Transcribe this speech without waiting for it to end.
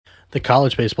The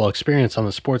College Baseball Experience on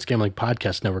the Sports Gambling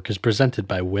Podcast Network is presented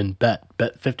by WynnBET.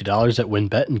 Bet $50 at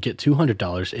WynnBET and get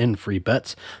 $200 in free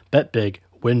bets. Bet big,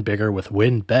 win bigger with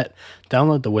WynnBET.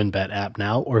 Download the WynnBET app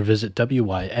now or visit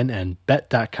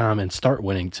wynnbet.com and start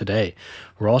winning today.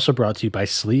 We're also brought to you by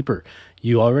Sleeper.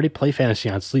 You already play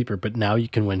fantasy on Sleeper, but now you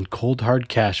can win cold hard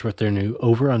cash with their new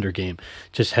over-under game.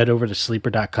 Just head over to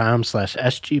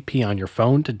sleeper.com/SGP on your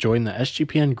phone to join the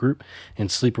SGPN group, and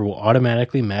Sleeper will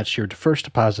automatically match your first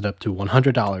deposit up to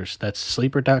 $100. That's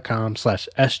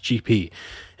sleeper.com/SGP.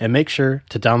 And make sure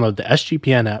to download the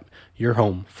SGPN app, your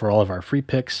home for all of our free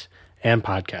picks and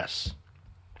podcasts.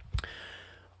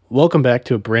 Welcome back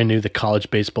to a brand new The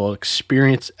College Baseball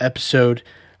Experience episode.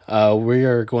 We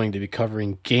are going to be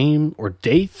covering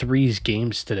day three's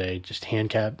games today, just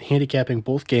handicapping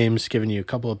both games, giving you a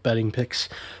couple of betting picks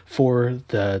for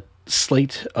the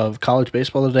slate of college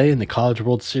baseball today in the College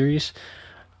World Series.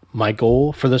 My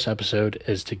goal for this episode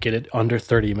is to get it under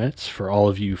 30 minutes for all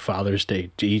of you Father's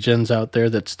Day degens out there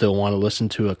that still want to listen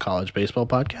to a college baseball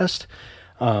podcast.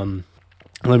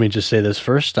 Let me just say this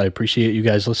first. I appreciate you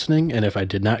guys listening, and if I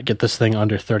did not get this thing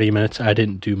under 30 minutes, I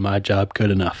didn't do my job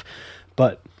good enough.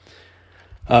 But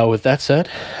with that said,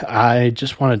 I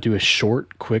just want to do a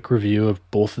short, quick review of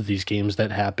both of these games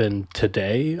that happened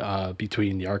today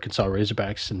between the Arkansas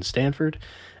Razorbacks and Stanford,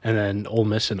 and then Ole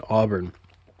Miss and Auburn.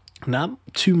 Not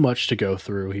too much to go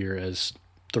through here as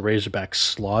the Razorbacks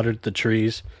slaughtered the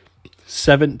trees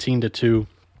 17-2.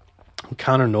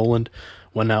 Connor Noland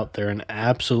went out there and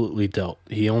absolutely dealt.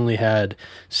 He only had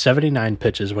 79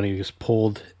 pitches when he was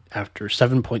pulled after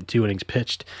 7.2 innings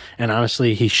pitched, and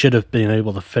honestly, he should have been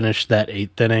able to finish that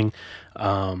eighth inning.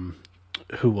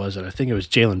 Who was it? I think it was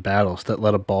Jalen Battles that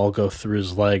let a ball go through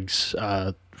his legs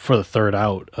for the third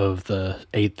out of the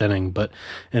eighth inning, but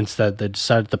instead they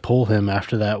decided to pull him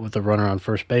after that with the runner on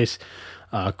first base.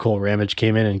 Cole Ramage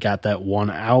came in and got that one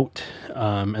out,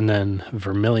 and then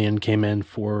Vermillion came in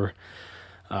for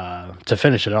to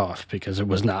finish it off because it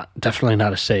was definitely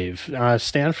not a save.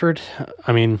 Stanford,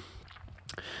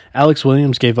 Alex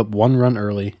Williams gave up one run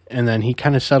early, and then he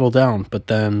kind of settled down, but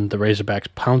then the Razorbacks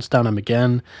pounced on him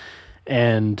again,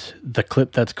 and the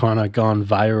clip that's kind of gone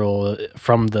viral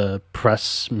from the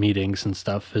press meetings and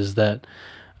stuff is that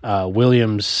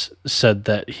Williams said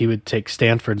that he would take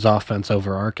Stanford's offense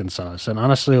over Arkansas. And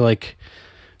honestly,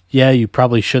 yeah, you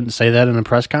probably shouldn't say that in a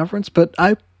press conference, but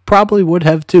I probably would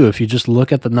have too if you just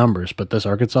look at the numbers. But this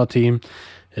Arkansas team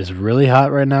is really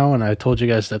hot right now, and I told you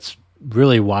guys that's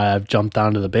really why I've jumped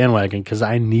onto the bandwagon, because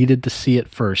I needed to see it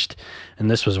first.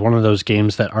 And this was one of those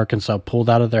games that Arkansas pulled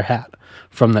out of their hat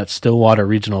from that Stillwater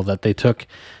regional that they took,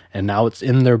 and now it's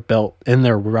in their belt, in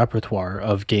their repertoire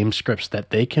of game scripts that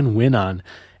they can win on.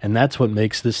 And that's what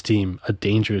makes this team a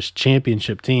dangerous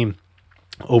championship team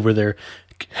over there,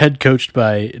 head coached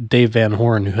by Dave Van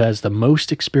Horn, who has the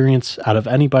most experience out of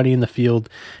anybody in the field,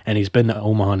 and he's been to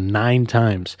Omaha 9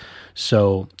 times.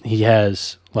 So he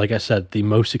has, like I said, the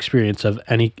most experience of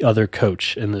any other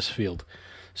coach in this field.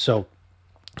 So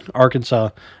Arkansas,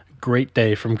 great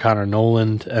day from Connor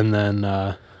Noland, and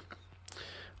then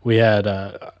we had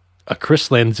a Chris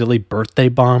Lanzilli birthday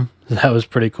bomb. That was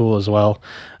pretty cool as well.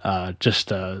 Just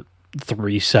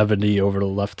 370 over the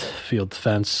left field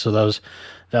fence. So that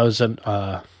was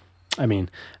not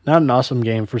an awesome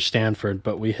game for Stanford,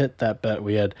 but we hit that bet.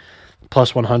 We had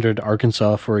plus 100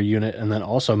 Arkansas for a unit, and then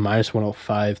also minus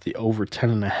 105, the over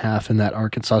 10.5 in that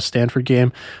Arkansas-Stanford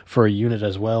game for a unit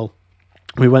as well.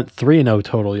 We went 3-0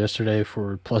 total yesterday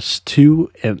for plus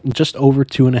 2 and just over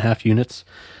 2.5 units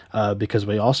because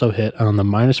we also hit on the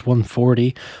minus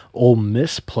 140 Ole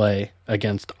Miss play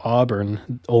against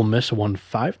Auburn. Ole Miss won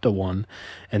 5-1,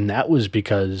 and that was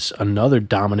because another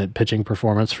dominant pitching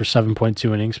performance for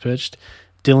 7.2 innings pitched.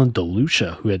 Dylan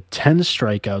DeLucia, who had 10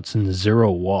 strikeouts and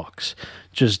 0 walks,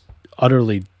 just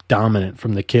utterly dominant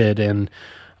from the kid. And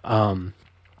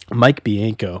Mike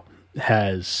Bianco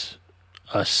has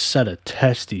a set of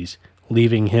testes,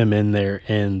 leaving him in there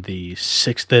in the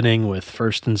 6th inning with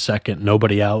first and second,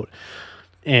 nobody out,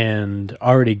 and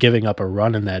already giving up a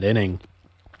run in that inning.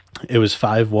 It was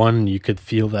 5-1. You could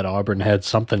feel that Auburn had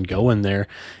something going there.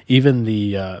 Even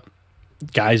the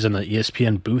guys in the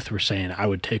ESPN booth were saying, I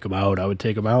would take him out.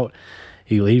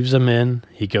 He leaves him in.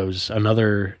 He goes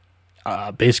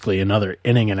basically another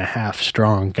inning and a half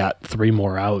strong, got 3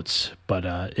 more outs, but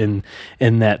in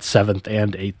that 7th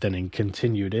and 8th inning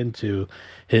continued into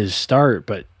his start,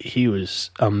 but he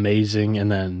was amazing.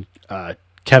 And then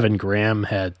Kevin Graham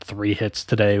had 3 hits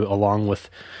today along with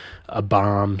a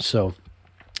bomb. So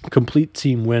complete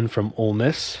team win from Ole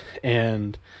Miss.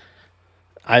 And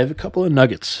I have a couple of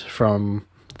nuggets from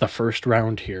the first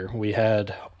round here. We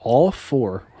had all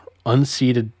 4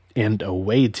 unseeded and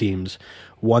away teams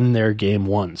won their game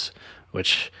ones,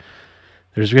 which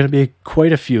there's going to be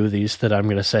quite a few of these that I'm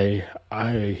going to say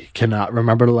I cannot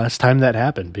remember the last time that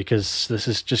happened, because this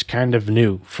is just kind of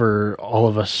new for all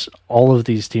of us, all of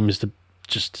these teams to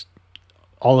just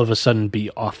all of a sudden be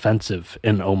offensive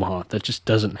in Omaha. That just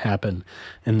doesn't happen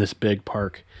in this big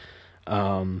park.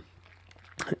 And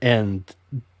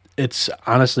it's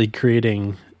honestly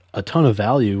creating a ton of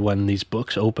value when these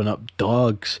books open up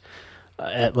dogs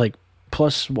at like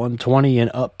plus 120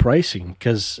 and up pricing,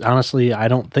 because honestly, I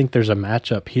don't think there's a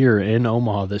matchup here in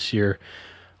Omaha this year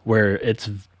where it's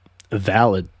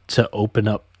valid to open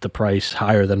up the price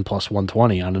higher than plus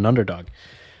 120 on an underdog.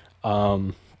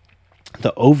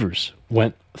 The overs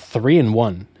went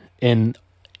 3-1 in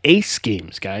ace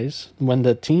games, guys. When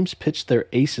the teams pitched their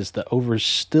aces, the overs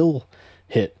still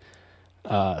hit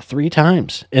 3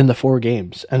 times in the 4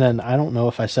 games. And then I don't know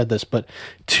if I said this, but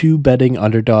 2 betting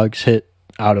underdogs hit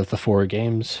out of the 4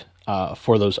 games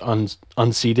for those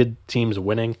unseeded teams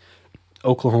winning.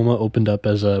 Oklahoma opened up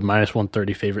as a minus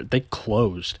 130 favorite. They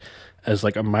closed as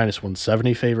like a minus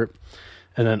 170 favorite.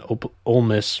 And then Ole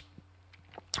Miss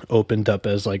opened up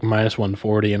as like minus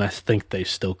 140, and I think they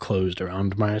still closed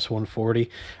around minus 140.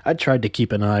 I tried to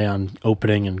keep an eye on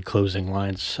opening and closing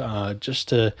lines just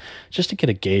to get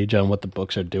a gauge on what the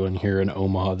books are doing here in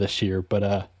Omaha this year.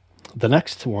 But the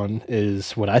next one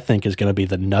is what I think is going to be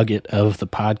the nugget of the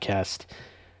podcast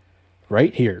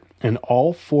right here. In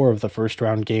all 4 of the first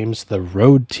round games, the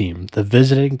road team, the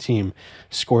visiting team,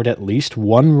 scored at least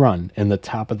 1 run in the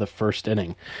top of the first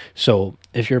inning. So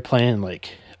if you're playing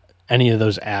like any of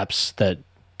those apps that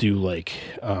do like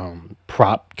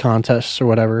prop contests or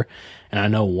whatever, and I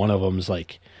know one of them's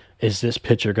like, is this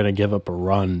pitcher going to give up a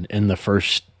run in the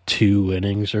first 2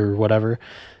 innings or whatever?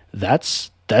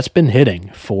 That's been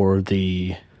hitting for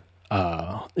the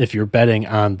if you're betting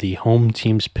on the home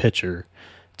team's pitcher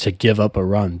to give up a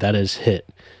run, that is hit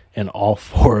in all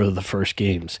 4 of the first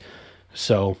games.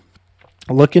 So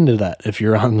look into that if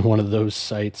you're on one of those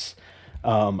sites.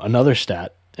 Another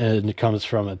stat, and it comes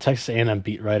from a Texas A&M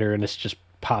beat writer, and it's just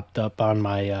popped up on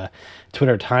my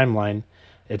Twitter timeline.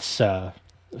 It's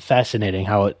fascinating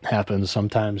how it happens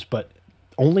sometimes, but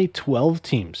only 12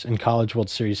 teams in College World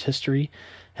Series history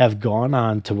have gone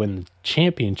on to win the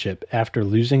championship after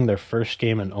losing their first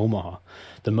game in Omaha.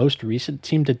 The most recent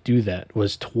team to do that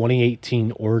was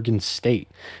 2018 Oregon State,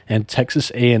 and Texas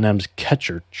A&M's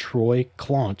catcher Troy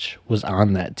Claunch was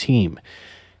on that team.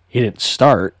 He didn't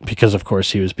start because, of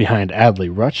course, he was behind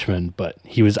Adley Rutschman, but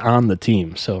he was on the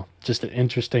team. So just an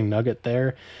interesting nugget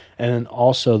there. And then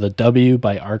also the W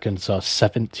by Arkansas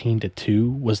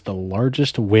 17-2 was the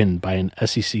largest win by an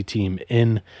SEC team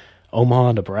in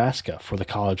Omaha, Nebraska for the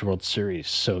College World Series.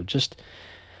 So just,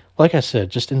 like I said,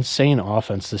 just insane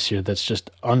offense this year that's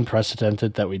just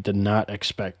unprecedented, that we did not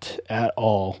expect at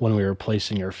all when we were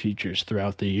placing our futures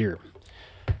throughout the year.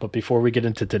 But before we get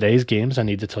into today's games, I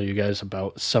need to tell you guys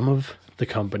about some of the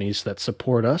companies that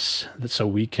support us so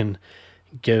we can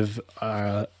give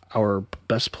our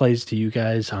best plays to you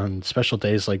guys on special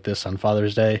days like this on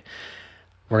Father's Day.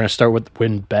 We're going to start with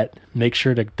WynnBET. Make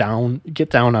sure to get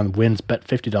down on Wynn's Bet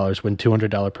 $50, win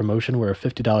 $200 promotion, where a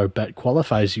 $50 bet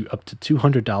qualifies you up to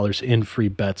 $200 in free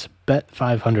bets. Bet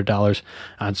 $500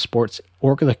 on sports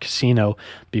or the casino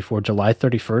before July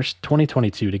 31st,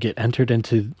 2022 to get entered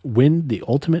into win the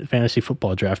ultimate fantasy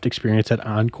football draft experience at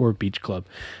Encore Beach Club,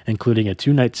 including a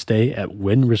 2-night stay at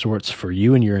Wynn Resorts for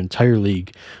you and your entire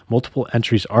league. Multiple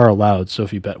entries are allowed, so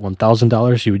if you bet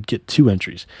 $1,000, you would get 2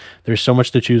 entries. There's so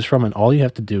much to choose from, and all you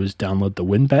have to do is download the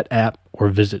WynnBET app or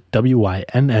visit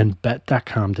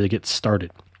wynnbet.com to get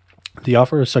started. The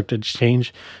offer is subject to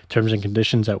change. Terms and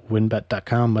conditions at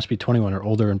wynnbet.com. Must be 21 or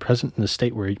older and present in the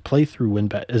state where playthrough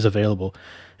WynnBET is available.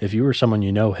 If you or someone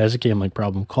you know has a gambling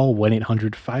problem, call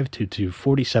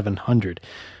 1-800-522-4700.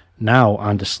 Now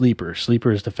on to Sleeper.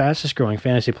 Sleeper is the fastest growing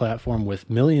fantasy platform with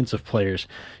millions of players.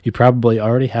 You probably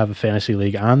already have a fantasy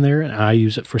league on there, and I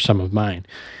use it for some of mine.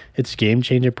 It's a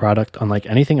game-changing product unlike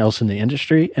anything else in the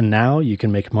industry, and now you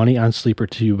can make money on Sleeper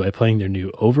too by playing their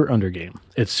new over-under game.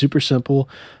 It's super simple.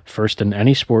 First, in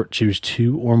any sport, choose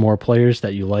 2 or more players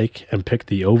that you like and pick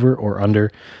the over or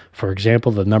under. For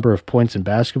example, the number of points in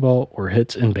basketball or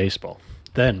hits in baseball.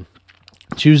 Then,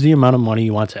 choose the amount of money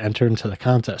you want to enter into the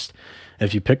contest.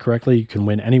 If you pick correctly, you can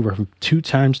win anywhere from 2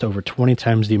 times to over 20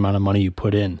 times the amount of money you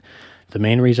put in. The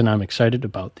main reason I'm excited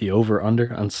about the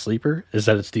over-under on Sleeper is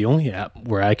that it's the only app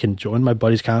where I can join my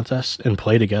buddies' contests and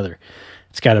play together.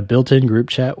 It's got a built-in group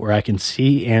chat where I can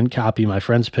see and copy my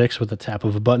friends' picks with the tap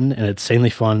of a button, and it's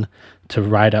insanely fun to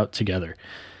ride out together.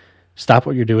 Stop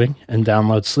what you're doing and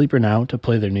download Sleeper now to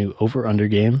play their new over-under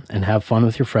game and have fun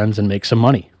with your friends and make some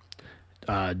money.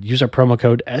 Use our promo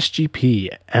code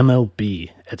SGPMLB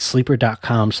at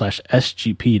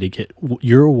sleeper.com/SGP to get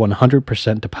your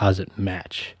 100% deposit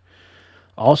match.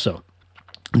 Also,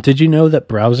 did you know that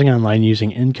browsing online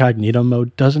using incognito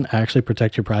mode doesn't actually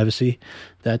protect your privacy?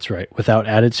 That's right. Without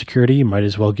added security, you might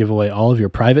as well give away all of your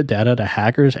private data to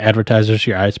hackers, advertisers,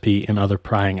 your ISP, and other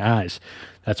prying eyes.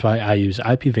 That's why I use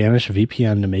IPVanish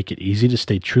VPN to make it easy to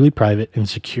stay truly private and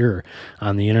secure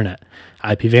on the internet.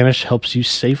 IPVanish helps you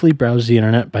safely browse the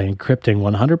internet by encrypting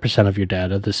 100% of your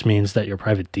data. This means that your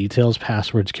private details,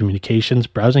 passwords, communications,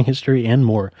 browsing history, and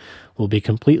more will be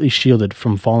completely shielded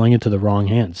from falling into the wrong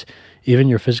hands. Even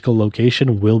your physical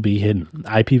location will be hidden.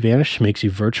 IPVanish makes you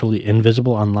virtually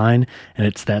invisible online, and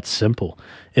it's that simple.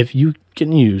 If you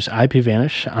can use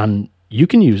IPVanish on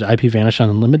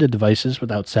unlimited devices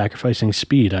without sacrificing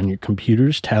speed on your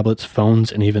computers, tablets,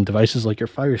 phones, and even devices like your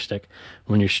Fire Stick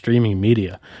when you're streaming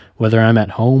media. Whether I'm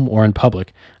at home or in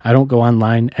public, I don't go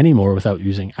online anymore without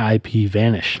using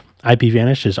IPVanish.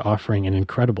 IPVanish is offering an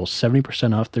incredible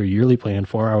 70% off their yearly plan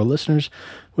for our listeners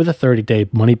with a 30-day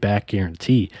money-back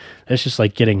guarantee. That's just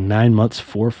like getting 9 months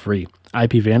for free.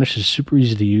 IPVanish is super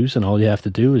easy to use, and all you have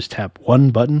to do is tap one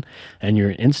button, and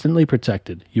you're instantly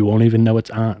protected. You won't even know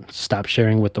it's on. Stop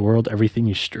sharing with the world everything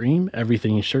you stream,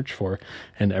 everything you search for,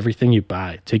 and everything you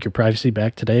buy. Take your privacy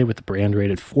back today with the brand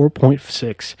rated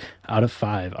 4.6 out of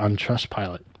 5 on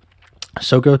Trustpilot.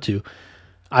 So go to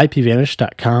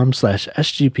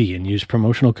IPVanish.com/SGP and use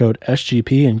promotional code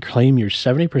SGP and claim your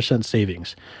 70%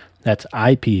 savings. That's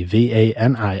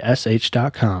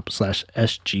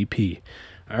IPVanish.com/SGP.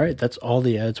 All right, that's all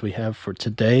the ads we have for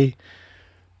today.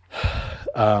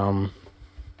 Let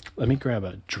me grab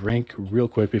a drink real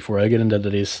quick before I get into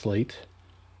today's slate.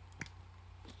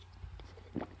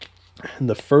 And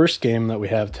the first game that we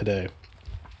have today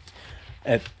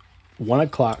at 1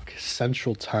 o'clock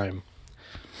Central Time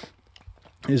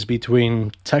is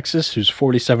between Texas, who's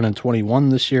 47-21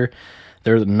 this year.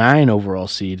 They're the 9 overall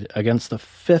seed against the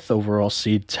 5th overall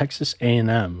seed, Texas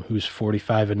A&M, who's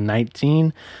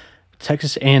 45-19.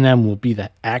 Texas A&M will be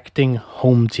the acting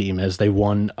home team as they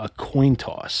won a coin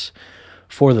toss.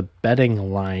 For the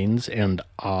betting lines and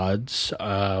odds,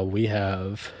 we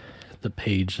have the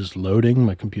page is loading.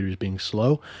 My computer's being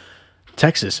slow.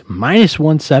 Texas minus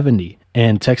 170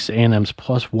 and Texas A&M's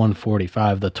plus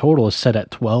 145. The total is set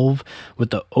at 12, with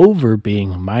the over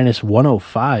being minus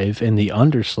 105 and the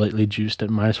under slightly juiced at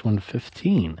minus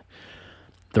 115.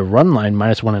 The run line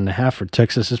minus 1.5 for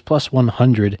Texas is plus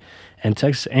 100, and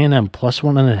Texas A&M plus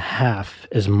 1.5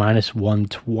 is minus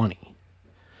 120.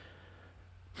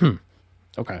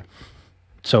 Okay.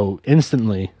 So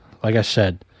instantly, like I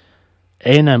said,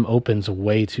 A&M opens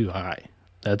way too high.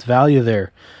 That's value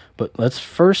there. But let's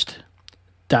first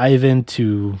dive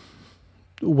into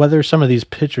whether some of these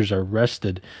pitchers are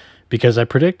rested, because I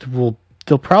predict they'll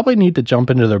probably need to jump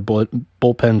into their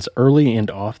bullpens early and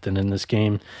often in this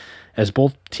game, as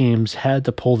both teams had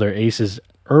to pull their aces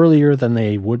earlier than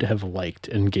they would have liked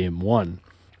in Game 1.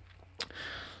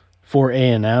 For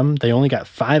A&M, they only got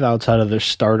 5 outs out of their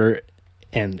starter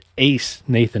and ace,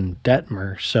 Nathan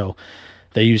Detmer, so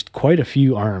they used quite a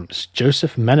few arms.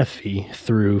 Joseph Menifee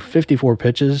threw 54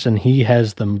 pitches, and he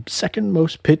has the second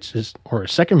most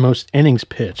innings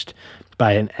pitched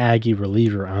by an Aggie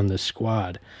reliever on this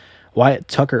squad. Wyatt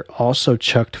Tucker also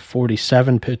chucked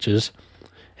 47 pitches,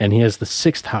 and he has the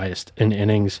 6th highest in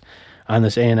innings on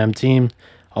this A&M team,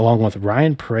 along with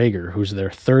Ryan Prager, who's their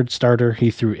 3rd starter.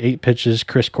 He threw 8 pitches.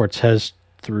 Chris Cortez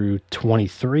threw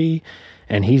 23,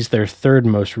 and he's their 3rd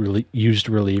most used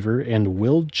reliever, and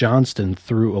Will Johnston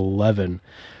threw 11.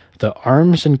 The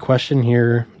arms in question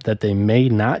here that they may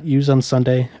not use on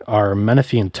Sunday are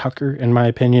Menifee and Tucker, in my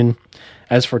opinion.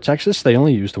 As for Texas, they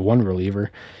only used 1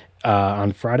 reliever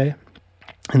on Friday,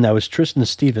 and that was Tristan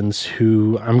Stevens,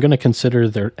 who I'm going to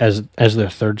consider as their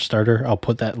 3rd starter. I'll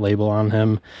put that label on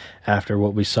him after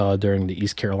what we saw during the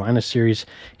East Carolina series.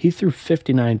 He threw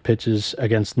 59 pitches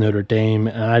against Notre Dame,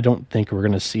 and I don't think we're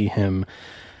going to see him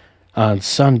on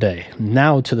Sunday.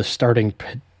 Now to the starting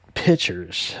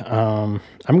pitchers. I'm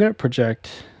going to project...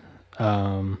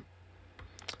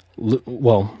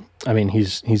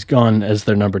 he's gone as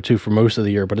their number 2 for most of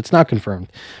the year, but it's not confirmed.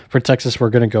 For Texas, we're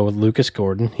going to go with Lucas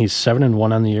Gordon. He's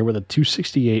 7-1 on the year with a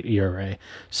 2.68 ERA,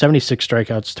 76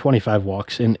 strikeouts, 25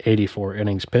 walks in 84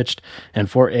 innings pitched. And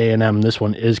for A&M, this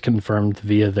one is confirmed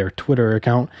via their Twitter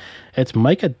account. It's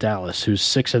Micah Dallas, who's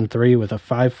 6-3 with a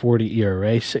 5.40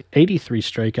 ERA, 83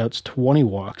 strikeouts, 20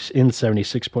 walks in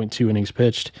 76.2 innings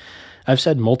pitched. I've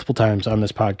said multiple times on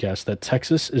this podcast that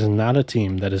Texas is not a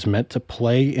team that is meant to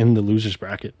play in the losers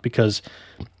bracket because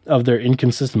of their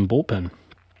inconsistent bullpen.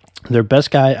 Their best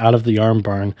guy out of the arm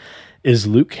barn is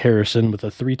Luke Harrison with a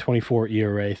 3.24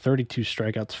 ERA, 32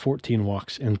 strikeouts, 14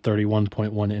 walks, and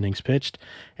 31.1 innings pitched.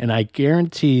 And I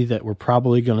guarantee that we're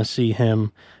probably going to see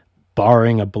him,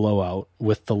 barring a blowout,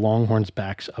 with the Longhorns'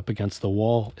 backs up against the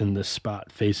wall in this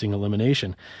spot, facing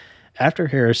elimination. After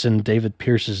Harrison, David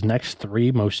Pierce's next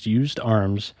three most used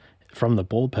arms from the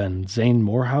bullpen, Zane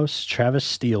Morehouse, Travis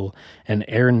Steele, and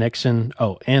Aaron Nixon,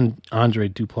 and Andre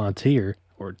Duplantier,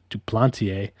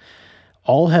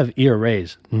 all have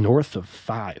ERAs north of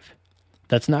 5.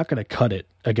 That's not going to cut it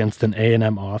against an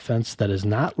A&M offense that is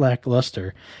not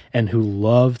lackluster and who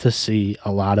love to see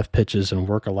a lot of pitches and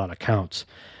work a lot of counts.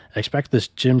 I expect this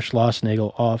Jim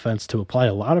Schlossnagle offense to apply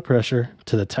a lot of pressure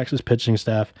to the Texas pitching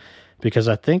staff because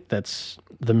I think that's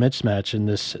the mismatch in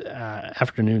this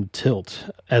afternoon tilt,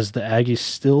 as the Aggies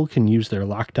still can use their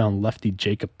lockdown lefty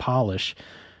Jacob Polish,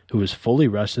 who is fully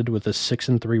rested with a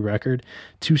 6-3 record,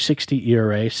 2.60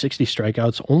 ERA, 60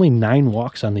 strikeouts, only 9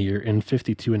 walks on the year, and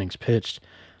 52 innings pitched.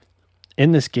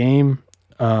 In this game,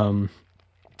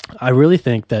 I really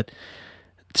think that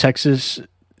Texas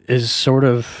is sort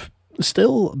of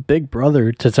still big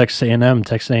brother to Texas A&M.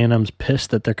 Texas A&M's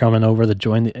pissed that they're coming over to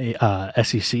join the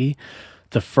SEC.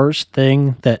 The first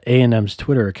thing that A&M's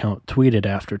Twitter account tweeted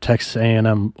after Texas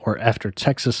A&M or after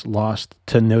Texas lost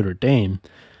to Notre Dame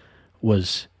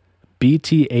was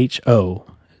BTHOUT,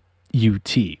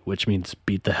 which means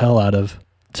beat the hell out of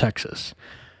Texas.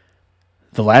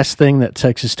 The last thing that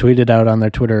Texas tweeted out on their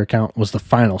Twitter account was the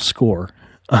final score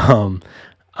on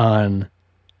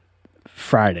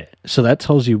Friday. So that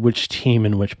tells you which team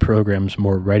and which program's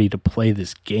more ready to play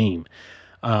this game.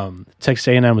 Texas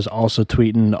A&M was also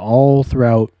tweeting all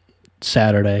throughout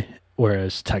Saturday,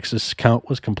 whereas Texas' account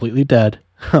was completely dead.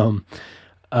 So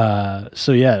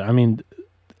yeah, I mean,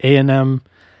 A&M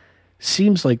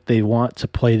seems like they want to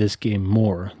play this game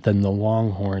more than the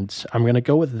Longhorns. I'm going to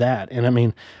go with that. And I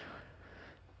mean,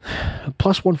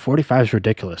 plus 145 is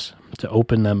ridiculous to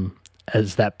open them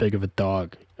as that big of a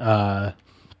dog. I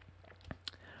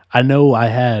know I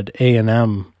had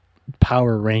A&M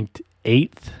power ranked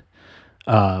 8th,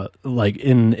 like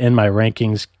in my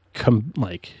rankings,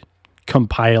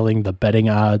 compiling the betting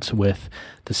odds with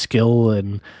the skill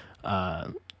and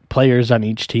players on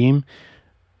each team.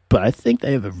 But I think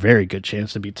they have a very good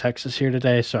chance to beat Texas here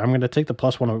today, so I'm going to take the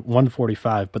plus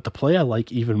 145. But the play I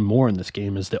like even more in this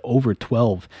game is the over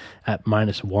 12 at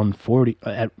minus 140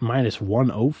 at minus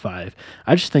 105.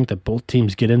 I just think that both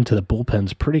teams get into the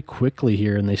bullpens pretty quickly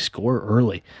here, and they score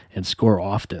early and score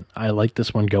often. I like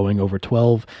this one going over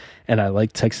 12, and I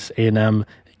like Texas A&M.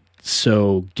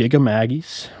 So Giga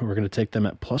Aggies, we're going to take them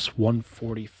at plus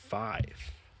 145.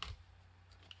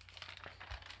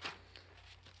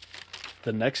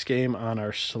 The next game on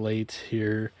our slate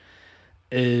here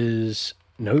is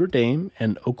Notre Dame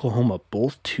and Oklahoma,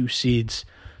 both 2 seeds.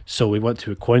 So we went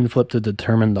to a coin flip to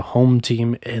determine the home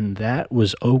team, and that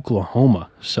was Oklahoma.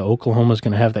 So Oklahoma's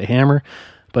going to have the hammer.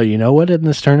 But you know what? In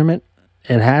this tournament,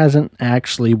 it hasn't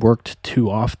actually worked too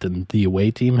often. The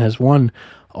away team has won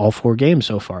all 4 games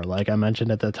so far, like I mentioned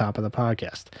at the top of the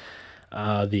podcast.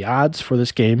 The odds for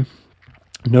this game: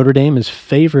 Notre Dame is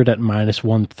favored at minus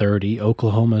 130.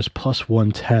 Oklahoma is plus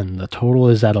 110. The total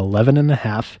is at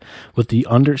 11.5, with the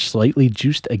under slightly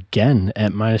juiced again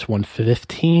at minus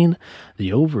 115.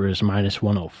 The over is minus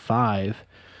 105.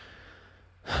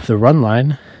 The run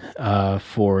line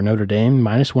for Notre Dame,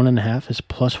 minus 1.5 is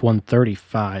plus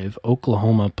 135.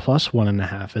 Oklahoma plus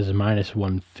 1.5 is minus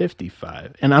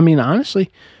 155. And I mean,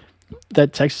 honestly,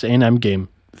 that Texas A&M game,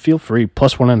 feel free,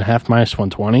 plus 1.5, minus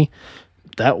 120.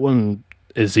 That one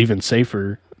is even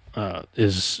safer,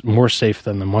 is more safe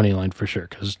than the money line for sure,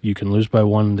 because you can lose by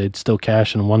 1, they'd still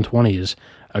cash, and 120 is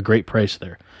a great price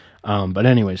there. But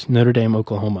anyways, Notre Dame,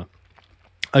 Oklahoma.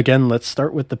 Again, let's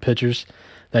start with the pitchers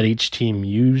that each team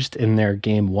used in their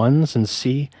game ones and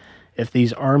see if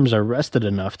these arms are rested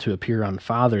enough to appear on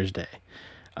Father's Day.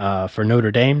 For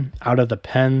Notre Dame, out of the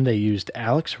pen, they used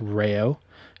Alex Rayo,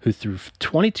 who threw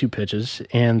 22 pitches,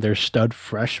 and their stud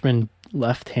freshman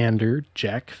left-hander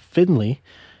Jack Finley,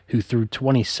 who threw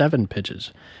 27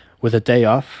 pitches. With a day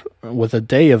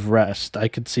of rest, I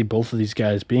could see both of these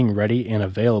guys being ready and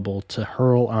available to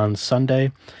hurl on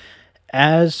Sunday.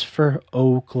 As for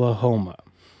Oklahoma,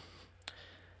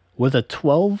 with a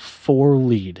 12-4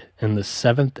 lead in the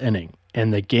 7th inning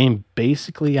and the game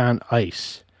basically on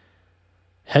ice,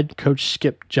 head coach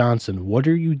Skip Johnson, what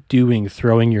are you doing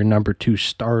throwing your number 2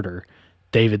 starter,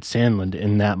 David Sandlin,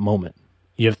 in that moment?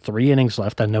 You have 3 innings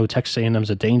left. I know Texas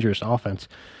A&M's a dangerous offense,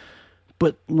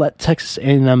 but let Texas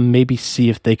A&M maybe see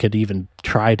if they could even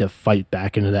try to fight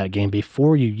back into that game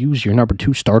before you use your number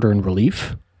 2 starter in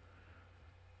relief.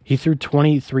 He threw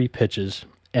 23 pitches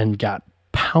and got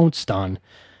pounced on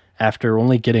after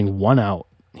only getting 1 out.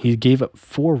 He gave up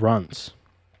 4 runs.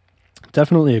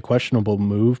 Definitely a questionable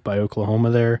move by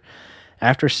Oklahoma there.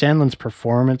 After Sandlin's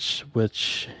performance,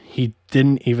 which he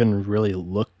didn't even really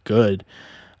look good,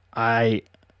 I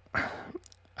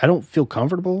don't feel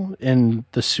comfortable in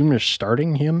the Sooners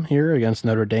starting him here against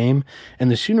Notre Dame.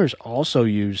 And the Sooners also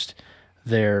used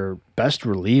their best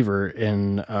reliever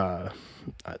in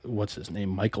what's his name,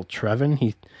 Michael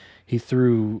Trevin. He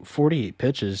threw 48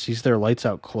 pitches. He's their lights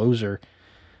out closer.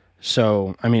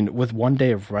 So, I mean, with 1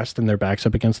 day of rest and their backs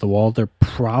up against the wall, their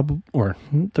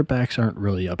backs aren't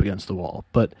really up against the wall.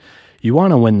 But you want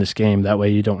to win this game. That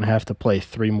way you don't have to play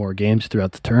 3 more games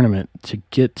throughout the tournament to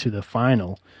get to the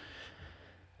final.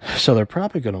 So they're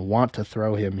probably going to want to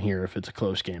throw him here if it's a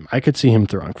close game. I could see him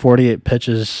throwing 48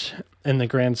 pitches. In the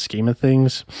grand scheme of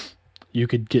things, you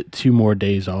could get 2 more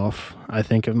days off. I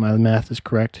think if my math is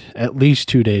correct, at least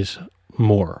 2 days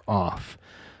more off.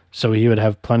 So he would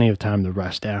have plenty of time to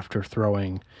rest after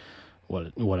throwing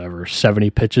 70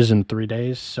 pitches in 3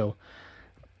 days. So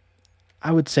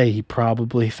I would say he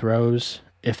probably throws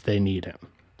if they need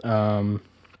him.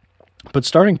 But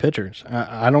starting pitchers,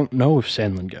 I don't know if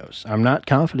Sandlin goes. I'm not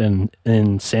confident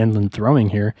in Sandlin throwing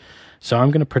here. So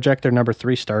I'm going to project their number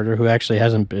 3 starter, who actually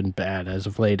hasn't been bad as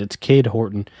of late. It's Cade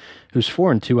Horton, who's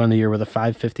 4-2 on the year with a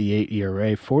 5.58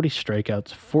 ERA, 40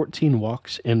 strikeouts, 14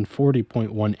 walks, and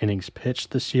 40.1 innings pitched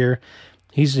this year.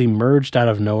 He's emerged out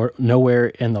of nowhere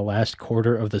in the last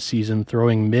quarter of the season,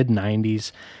 throwing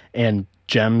mid-90s and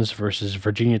gems versus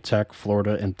Virginia Tech,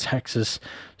 Florida, and Texas.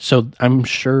 So I'm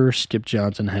sure Skip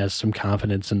Johnson has some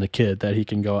confidence in the kid that he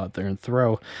can go out there and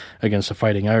throw against the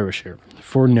Fighting Irish here.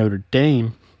 For Notre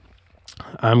Dame,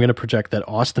 I'm going to project that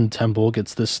Austin Temple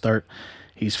gets this start.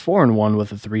 He's 4-1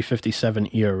 with a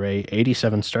 3.57 ERA,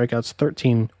 87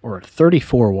 strikeouts,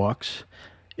 34 walks,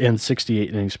 and 68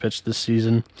 innings pitched this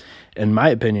season. In my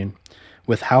opinion,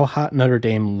 with how hot Notre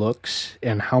Dame looks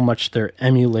and how much they're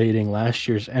emulating last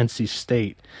year's NC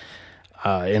State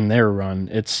in their run,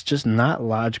 it's just not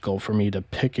logical for me to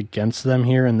pick against them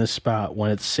here in this spot when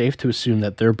it's safe to assume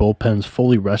that their bullpen's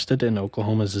fully rested and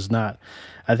Oklahoma's is not.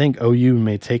 I think OU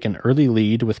may take an early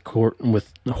lead with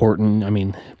Horton. I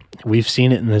mean, we've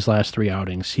seen it in his last 3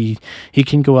 outings. He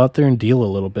can go out there and deal a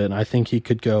little bit. I think he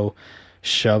could go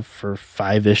shove for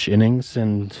 5-ish innings,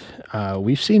 and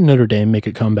we've seen Notre Dame make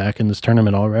a comeback in this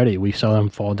tournament already. We saw them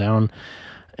fall down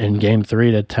in Game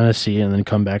 3 to Tennessee and then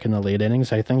come back in the late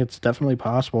innings. I think it's definitely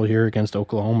possible here against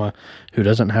Oklahoma, who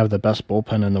doesn't have the best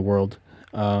bullpen in the world.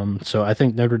 So I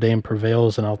think Notre Dame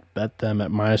prevails, and I'll bet them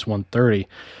at minus 130.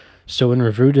 So in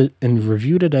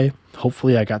review today,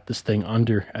 hopefully I got this thing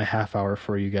under a half hour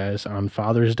for you guys on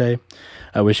Father's Day.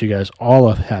 I wish you guys all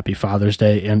a happy Father's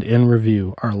Day. And in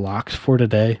review, our locks for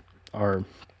today are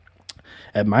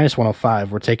at minus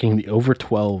 105. We're taking the over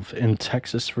 12 in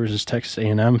Texas versus Texas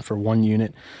A&M for 1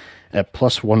 unit. At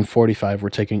plus 145, we're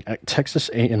taking Texas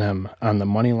A&M on the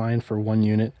money line for 1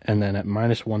 unit. And then at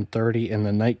minus 130 in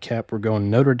the nightcap, we're going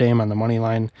Notre Dame on the money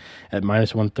line at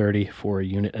minus 130 for a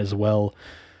unit as well.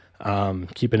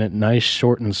 Keeping it nice,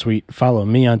 short, and sweet. Follow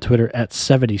me on Twitter at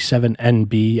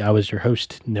 77NB. I was your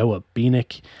host, Noah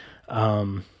Beanick.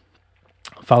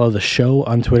 Follow the show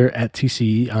on Twitter at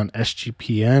TCE on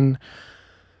SGPN.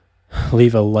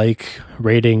 Leave a like,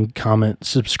 rating, comment,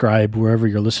 subscribe wherever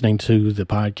you're listening to the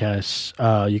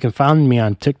podcast. You can find me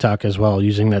on TikTok as well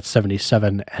using that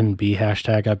 77NB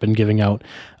hashtag. I've been giving out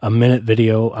a minute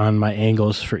video on my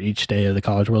angles for each day of the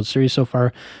College World Series so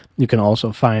far. You can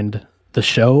also find the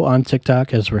show on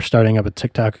TikTok as we're starting up a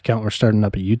TikTok account. We're starting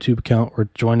up a YouTube account. We're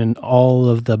joining all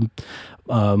of the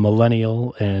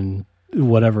millennial and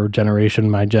whatever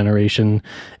generation my generation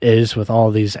is with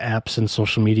all these apps and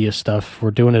social media stuff.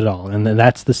 We're doing it all. And then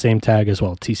that's the same tag as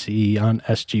well, TCE on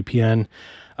SGPN.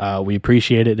 We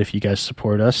appreciate it if you guys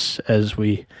support us as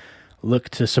we look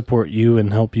to support you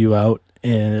and help you out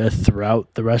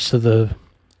throughout the rest of the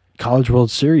College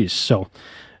World Series. So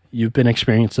you've been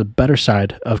experiencing a better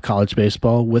side of college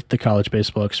baseball with the College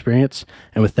Baseball Experience.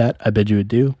 And with that, I bid you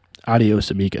adieu. Adios,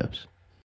 amigos.